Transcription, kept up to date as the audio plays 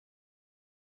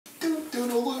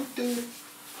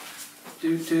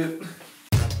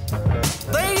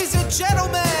Ladies and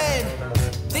gentlemen,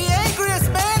 the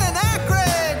angriest man in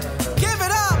Akron, give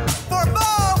it up for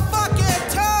fucking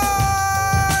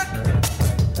Turk!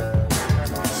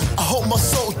 I hope my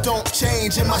soul don't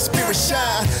change and my spirit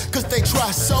shine, cause they try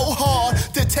so hard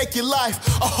to take your life.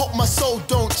 I hope my soul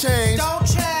don't change. Don't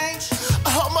change.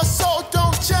 I hope my soul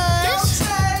don't change. Don't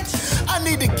change. I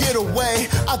need to get away,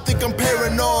 I think I'm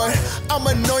paranoid. I'm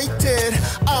anointed,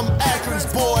 I'm Akron's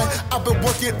boy. I've been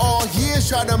working all years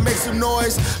trying to make some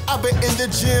noise. I've been in the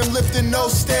gym lifting no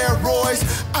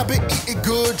steroids. I've been eating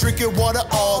good, drinking water,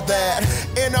 all that.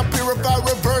 And I purify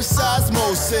reverse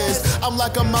osmosis. I'm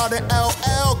like I'm out in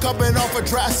LL, coming off a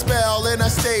dry spell. And I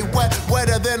stay wet,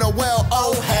 wetter than a well,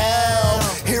 oh hell.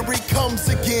 Here he comes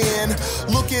again,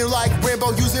 looking like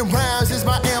Rambo, using rhymes as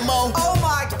my ammo. Oh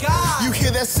my God. You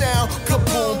hear that sound,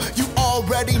 kaboom, you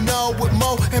already know what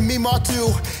Mo and Mima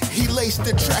do. He laced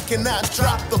the track and I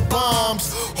dropped the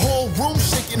bombs. Whole room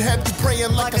shaking, have you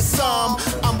praying like a psalm.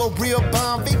 I'm a real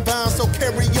BAMBI bomb, so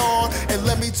carry on and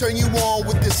let me turn you on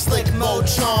with this slick Mo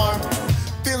charm.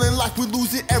 Feeling like we're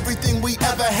losing everything we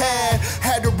ever had.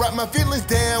 Had to write my feelings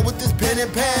down with this pen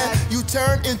and pad. You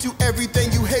turn into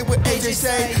everything you hate, what AJ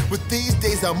say. With these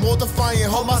days I'm more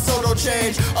defiant, hope my soul don't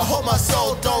change. I hope my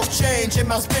soul don't change and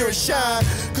my spirit shine,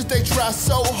 cause they try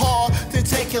so hard to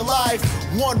take your life.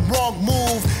 One wrong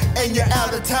move and you're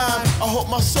out of time. I hope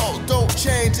my soul don't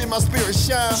change and my spirit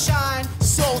shine. Shine.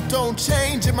 Soul don't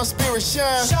change and my spirit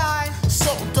shine. Shine.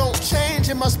 Soul don't change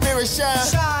and my spirit shine.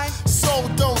 Shine. Soul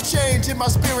don't change and my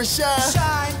spirit shine.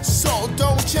 Shine. Soul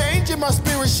don't change and my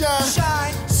spirit shine.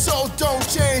 Shine. Soul don't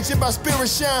change and my spirit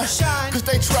shine. Shine. Cause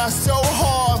they try so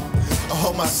hard. I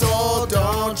hope my soul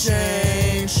don't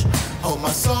change. Hope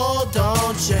my soul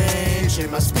don't change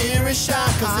and my spirit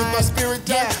shine. Cause if my spirit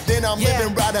die, then I'm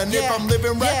living right. And if I'm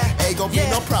living right, ain't gonna be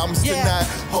no problems tonight.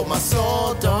 Hope my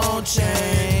soul don't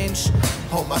change.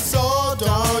 Hope my soul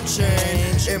don't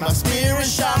change and my spirit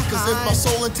shine. Cause if my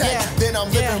soul intact, then I'm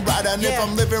living right. And if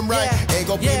I'm living right, ain't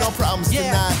gonna be no problems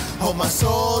tonight. Hope my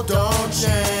soul don't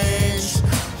change.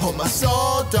 Hope my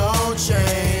soul don't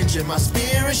change and my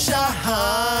spirit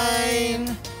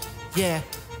shine. Yeah,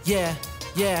 yeah,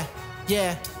 yeah,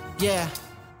 yeah, yeah.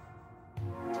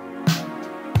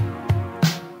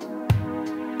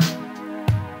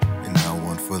 And now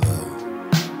one for the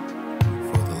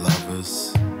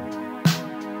lovers.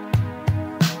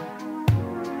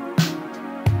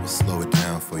 We'll slow it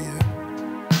down for you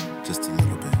just a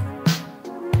little bit.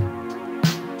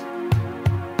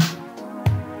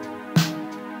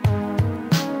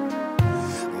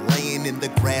 Laying in the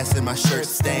grass and my shirt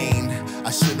stained. I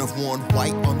shouldn't have worn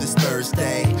white on this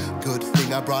Thursday. Good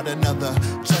thing I brought another,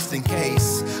 just in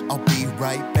case. I'll be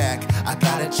right back, I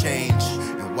gotta change.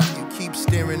 And why you keep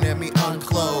staring at me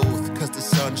unclothed? Cause the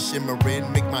sun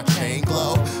shimmering make my chain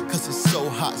glow. Cause it's so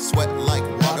hot, sweat like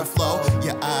water flow.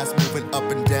 Your eyes moving up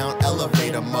and down,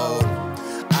 elevator mode.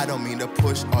 I don't mean to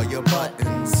push all your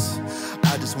buttons.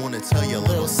 I just wanna tell you a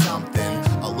little something.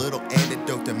 A little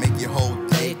antidote to make your whole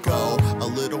day go. A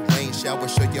little rain shower,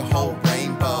 show your whole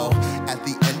rainbow. At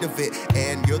the end of it,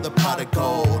 and you're the pot of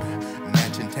gold.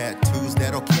 Matching tattoos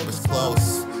that'll keep us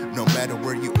close. No matter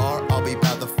where you are, I'll be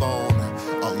by the phone.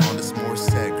 Alanis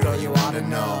Morissette, girl, you oughta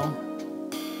know.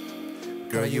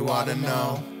 Girl, you oughta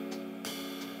know.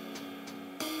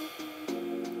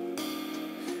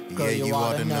 Yeah, you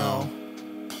oughta know.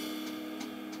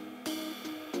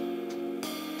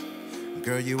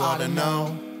 Girl, you oughta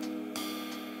know.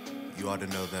 You oughta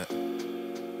know that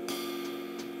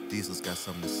Diesel's got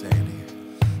something to say to you.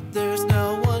 There's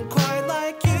no one quite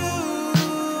like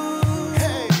you.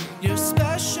 Hey! You're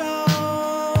special.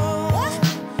 What?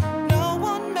 No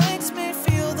one makes me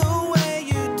feel the way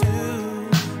you do.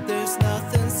 There's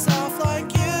nothing soft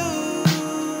like you.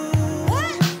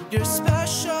 What? You're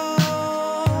special.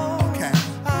 Okay.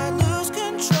 I lose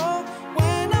control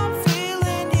when I'm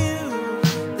feeling you.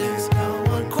 There's no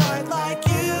one quite like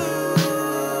you.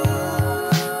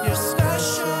 You're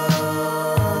special.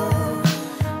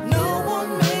 No one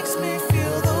makes me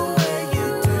feel the way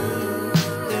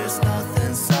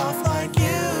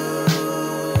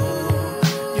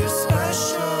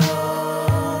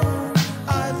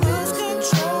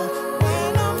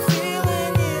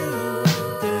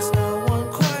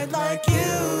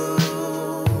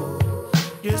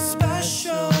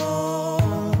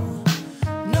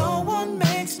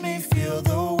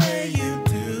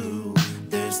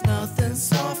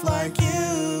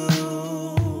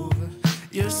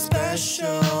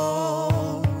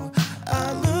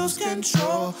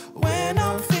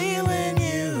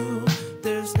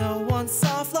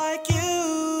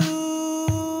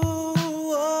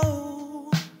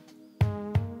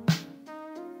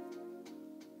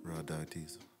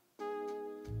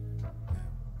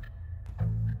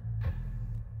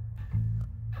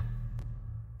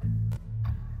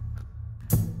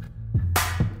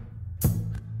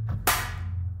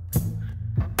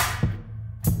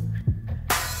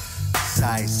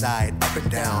side, side, up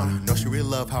and down. No, she really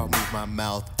love how I move my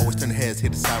mouth. Always turn heads,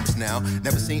 hit the sirens now.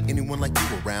 Never seen anyone like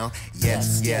you around.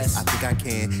 Yes, yes, I think I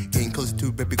can. Getting closer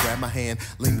to, baby, grab my hand.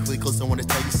 Lean me really close, I wanna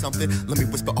tell you something. Let me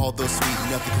whisper all those sweet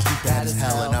nothing, cause you bad as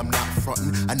hell and I'm not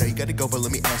frontin'. I know you gotta go, but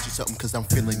let me ask you something, cause I'm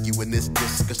feeling you in this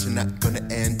discussion. Not gonna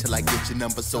end till I get your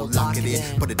number, so lock it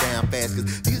in. Put it down fast,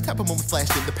 cause these type of moments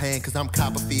flash in the pan. Cause I'm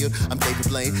Copperfield, I'm David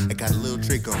Blaine. I got a little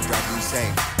trick on drive you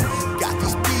insane. Got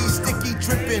these bees sticky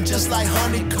dripping just like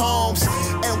honeycombs.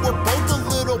 And we're both a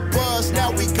little buzzed,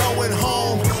 now we going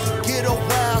home. Get a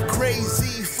wild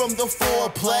crazy from the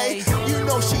foreplay. You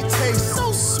know she tastes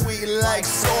so sweet like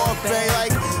sorbet.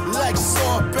 Like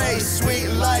sorbet, sweet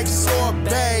like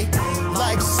sorbet.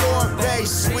 Like sorbet,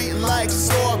 sweet like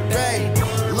sorbet.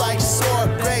 Like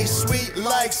sorbet, sweet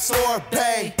like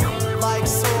sorbet. Like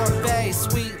sorbet,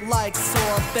 sweet like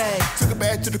sorbet. Took her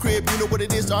back to the crib, you know what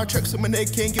it is. Our tracks in my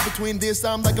neck, can't get between this.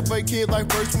 I'm like a fake kid,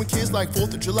 like first when kids, like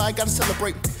 4th of July, gotta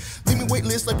celebrate. Leave me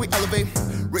waitlist like we elevate.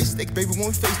 Race steak, baby, when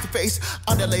we face to face.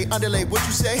 Underlay, what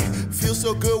you say? Feel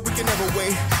so good, we can never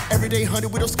wait. Every day,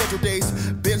 100, we don't schedule days.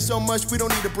 Been so much, we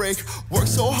don't need a break. Work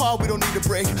so hard, we don't need a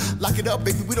break. Lock it up,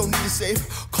 baby, we don't need a safe.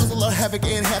 Cause a lot of havoc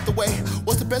and half the way.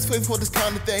 What's the best flavor for this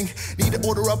kind of thing? Need to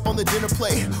order up on the dinner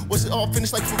plate. Once it all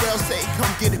finished like Pharrell say,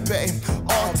 come get it, babe.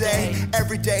 All day,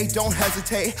 every day, don't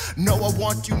hesitate. No, I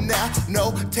want you now,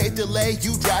 no, take delay.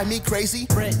 You drive me crazy.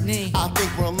 Brittany, I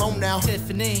think we're alone now.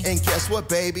 Tiffany, and guess what,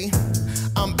 baby?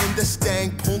 I'm in the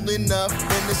stank, pulling up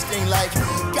in the sting like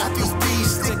got these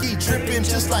bees sticky dripping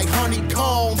just like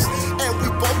honeycombs. And we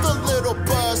both a little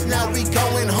buzzed, now we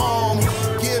going home.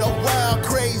 Get a wild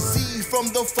crazy from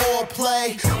the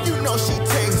foreplay. You know she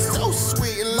tastes so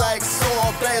sweet like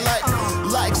sorbet.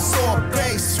 Like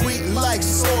sorbet, sweet like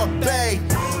sorbet.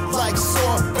 Like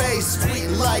sorbet, sweet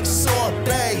like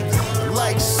sorbet.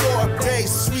 Like sorbet,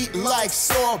 sweet like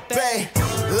sorbet.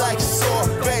 Like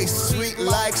sorbet, sweet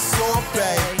like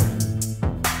sorbet.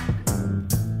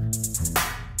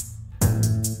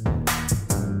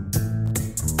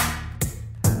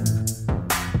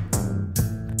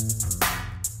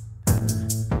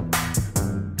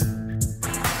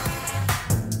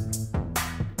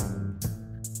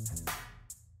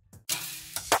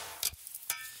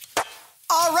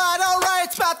 Alright,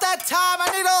 it's about that time. I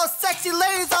need all the sexy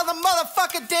ladies on the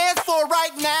motherfucking dance floor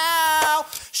right now.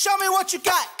 Show me what you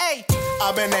got, ayy.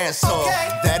 I'm an asshole,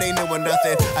 that ain't new or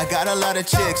nothing. I got a lot of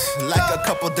chicks, like a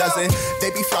couple dozen.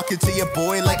 They be flocking to your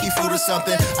boy like he food or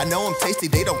something. I know I'm tasty,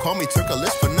 they don't call me Turk or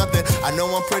list for nothing. I know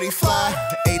I'm pretty fly,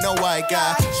 ain't no white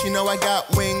guy. She know I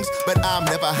got wings, but I'm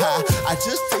never high. I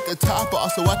just took the top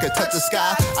off so I could touch the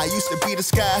sky. I used to be the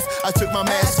skies, I took my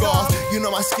mask off. You know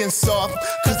my skin's soft,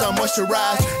 cause I'm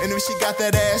moisturized. And if she got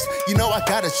that ass, you know I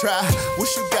gotta try.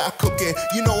 What you got cooking?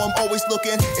 You know I'm always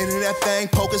looking into that thing,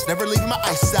 focus, never leaving my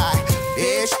eyesight.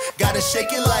 Bitch, gotta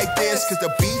shake it like this, cause the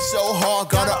beat's so hard.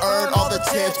 Gotta earn all the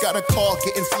tips, gotta call,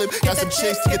 getting flipped. Got some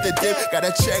chicks to get the dip,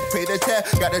 gotta check, pay the tab.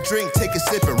 Gotta drink, take a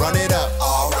sip and run it up.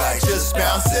 Alright, just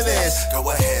bounce to this. Go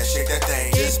ahead, shake that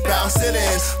thing. Just bounce to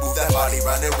this. Move that body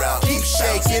round and round. Keep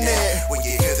shaking it. When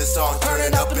you hear the song, turn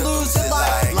it up and lose it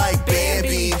like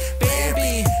Bambi.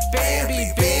 Bambi,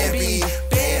 Bambi, Bambi,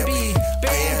 Bambi,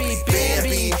 Bambi,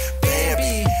 Bambi,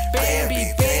 Bambi,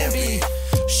 Bambi, Bambi.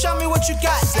 Show me what you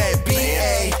got. Say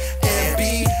B-A-M-B-I,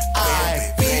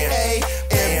 B-A-M-B-I,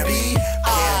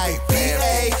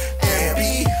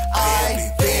 B-A-M-B-I,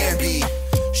 Bambi.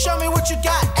 Show me what you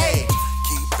got, ayy.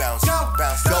 Keep bouncing,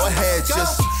 bouncing. Go ahead,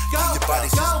 just move your body,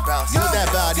 just bounce. Move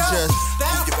that body, just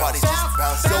move your body, just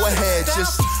bounce. Go ahead,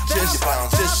 just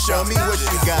show me what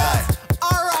you got.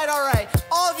 Alright,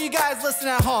 all of you guys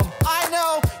listening at home, I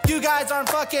know you guys aren't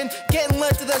fucking getting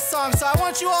lit to this song, so I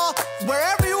want you all,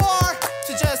 wherever you are,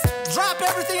 to just drop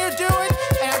everything you're doing,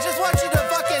 and I just want you to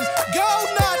fucking go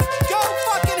nuts, go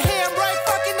fucking ham right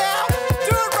fucking now.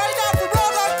 Do it right now for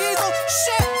Roll Dog Diesel.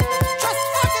 Shit, just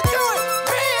fucking do it,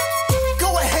 man. Go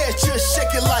ahead, just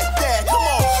shake it like that. Come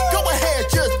on, go ahead,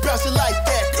 just bounce it like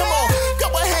that. Come on, go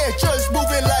ahead, just move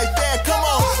it like that. Come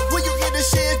on, when you get the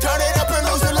shit, turn it up and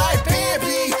lose it like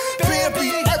Bambi.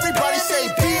 Bambi, everybody say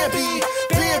Bambi.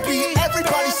 Bambi,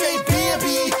 everybody say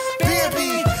Bambi.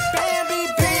 Bambi, Bambi,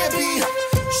 Bambi.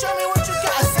 show me what you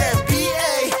got. I said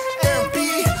B-A-M-B-I,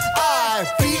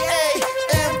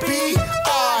 B-A-M-B-I,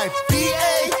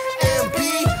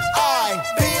 B-A-M-B-I,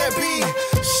 Bambi.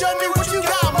 Show me what you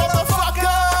got,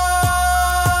 motherfucker.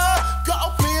 Go,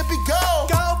 Bambi, go.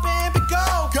 Go, Bambi, go.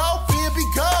 Go, Bambi,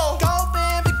 go. Go,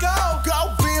 Bambi, go. Go,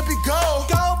 Bambi, go.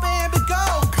 Go, Bambi, go.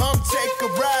 Come take a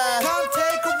ride. Come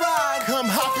take a ride. Come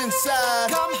hop inside.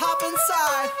 Come hop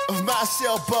inside. My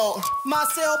sailboat. My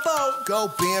sailboat. Go,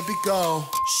 Bambi, go.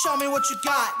 Show me what you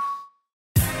got.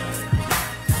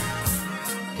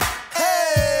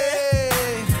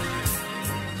 Hey!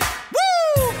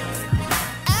 Woo!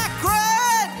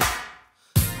 Akron!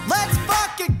 Let's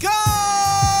fucking go!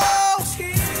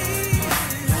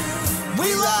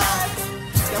 We live!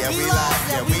 Yeah, we live,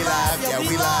 yeah, we live, yeah,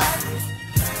 we live.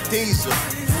 Diesel.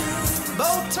 Bo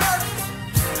Turk.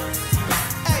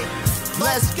 Hey,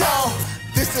 Let's go.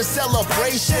 This is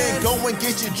celebration. Go and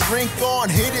get your drink on.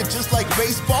 Hit it just like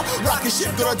baseball. Rocket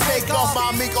ship gonna take off.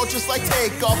 My amigo just like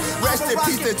take off. Rest in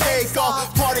peace to take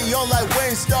off. Party on like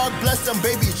Wayne-Stark. Bless them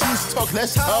baby juice talk.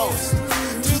 Let's toast.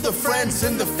 To the friends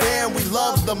and the fam we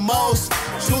love the most.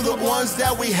 To the ones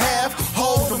that we have,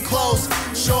 hold them close.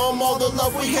 Show them all the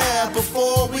love we have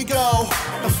before we go.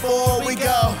 Before we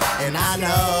go. And I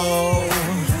know.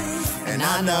 And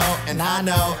I know, and I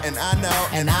know, and I know,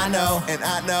 and I know, and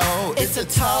I know it's a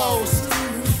toast.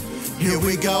 Here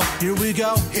we go, here we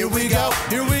go, here we go,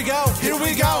 here we go, here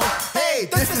we go. Hey,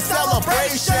 this is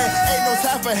celebration. Ain't no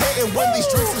time for hating when these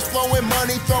drinks is flowing.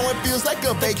 Money throwing feels like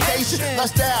a vacation.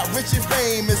 Lifestyle, rich and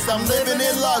famous, I'm living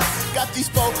in lux. Got these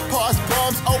folk pause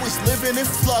bums, always living in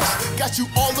flux. Got you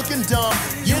all looking dumb,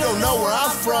 you don't know where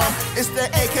I'm from. It's the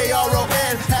AKRON,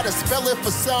 had to spell it for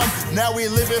some. Now we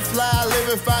living fly,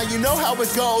 living fine, you know how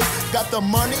it goes. Got the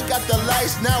money, got the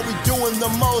lights, now we doing the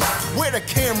most. Where the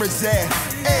cameras at?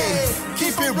 Hey,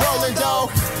 keep it rolling,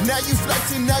 dog. Now you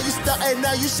flexing, now you stunting,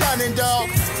 now you shining, dog.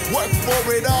 Work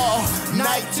for it all,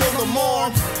 night till the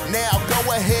morn. Now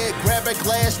go ahead, grab a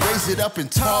glass, raise it up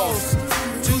and toast.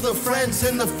 To the friends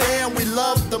and the fam we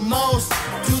love the most.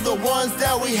 To the ones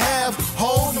that we have,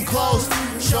 hold them close.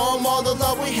 Show them all the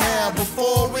love we have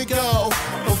before we go.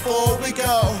 Before we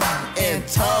go and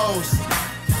toast.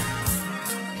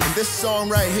 And this song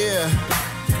right here,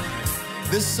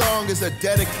 this song is a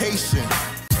dedication.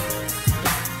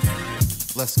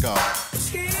 Let's go.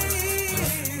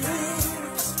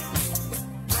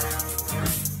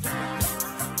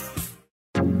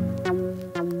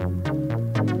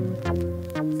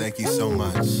 Thank you so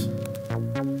much.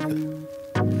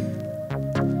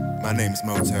 My name's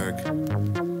Turk.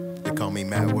 They call me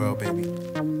Mad World, baby.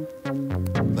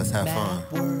 Let's have fun.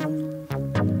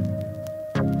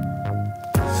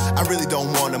 I really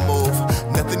don't wanna move.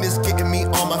 Nothing is getting me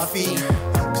on my feet.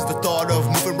 Cause the thought of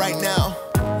moving right now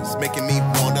is making me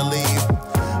wanna leave.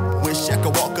 Wish I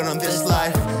could walk on this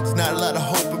life. There's not a lot of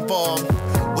hope involved.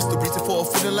 What's the reason for a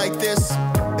feeling like this?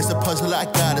 It's a puzzle I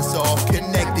gotta solve.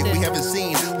 Connected, we haven't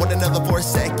seen one another for a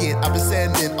second. I've been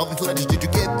sending all these letters, did you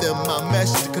get them? My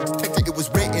message, could detect it was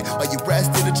written. Are you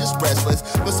rested or just restless?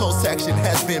 This whole section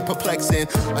has been perplexing.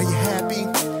 Are you happy?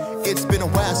 It's been a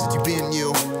while since you've been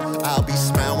you. I'll be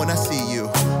smiling when I see you.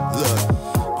 Look.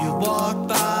 You walked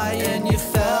by and you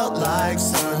felt like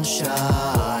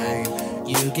sunshine.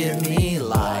 You give me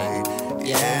light,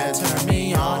 yeah, turn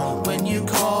me on. When you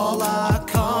call, I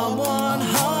come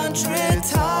 100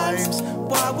 times.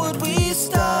 Why would we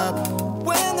stop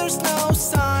when there's no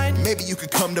sign? Maybe you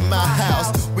could come to my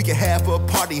house. We could have a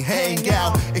party, hang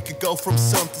out. It could go from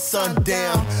sun to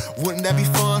sundown. Wouldn't that be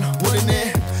fun? Wouldn't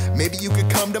it? Maybe you could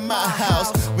come to my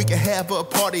house. We could have a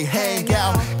party, hang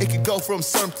out. It could go from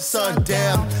sun to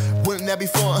sundown. Wouldn't that be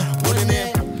fun? Wouldn't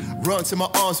it? Run to my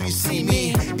arms when you see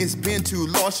me. It's been too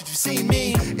long since you see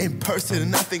me in person and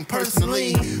nothing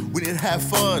personally. We didn't have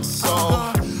fun,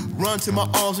 so run to my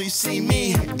arms when you see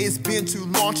me. It's been too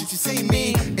long since you see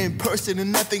me in person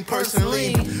and nothing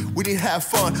personally. We didn't have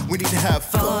fun. We need to have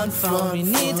fun. We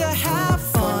need to have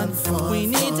fun. We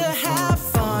need to have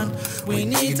fun. We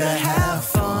need to have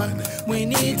fun. We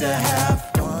need to have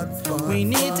fun. We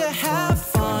need to have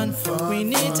fun. We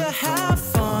need to have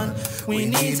fun. We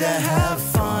need to have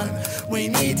fun. We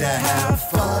need to have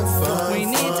fun. We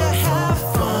need to have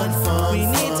fun. We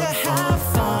need to have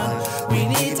fun. We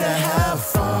need to have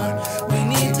fun. We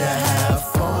need to have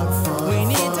fun. We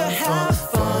need to have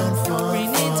fun. We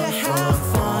need to have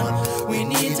fun. We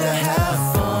need to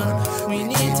have fun. We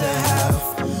need to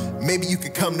have. Maybe you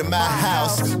could come to my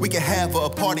house. We could have a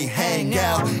party, hang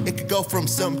out. It could go from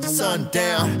sun to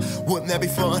sundown. Wouldn't that be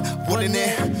fun? Wouldn't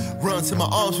it? Run to my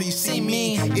arms when you see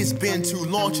me. It's been too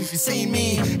long since you see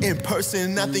me in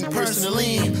person, nothing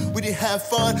personally. We didn't have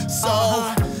fun,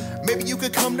 so maybe you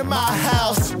could come to my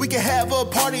house. We could have a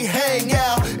party, hang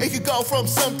out. It could go from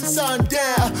sun to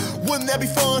sundown. Wouldn't that be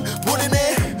fun? Wouldn't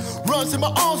it? Run to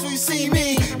my arms when you see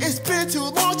me. It's been too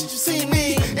long since you see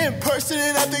me in person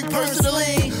and I think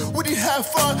personally. We need to have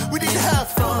fun. We need to have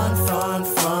fun. Fun,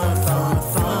 fun, fun,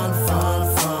 fun,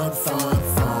 fun, fun, fun,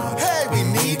 fun. Hey, we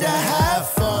need to have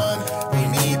fun. We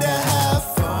need to have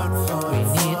fun. We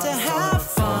need to have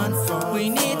fun.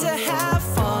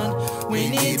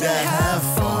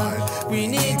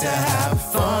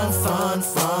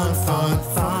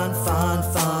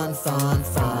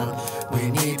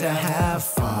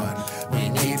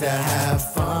 need to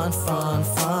have fun, fun,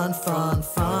 fun, fun,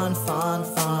 fun, fun,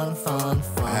 fun, fun,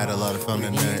 fun. I had a lot of fun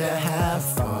tonight. We need to have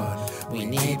fun. We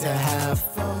need to have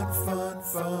fun, fun,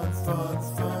 fun, fun,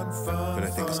 fun, fun. But I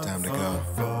think it's time to go.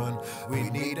 Fun. We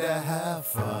need to have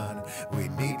fun. We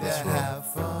need to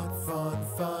have fun, fun,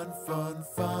 fun, fun,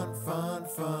 fun, fun,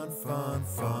 fun, fun,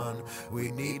 fun.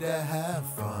 We need to have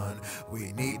fun.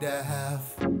 We need to have.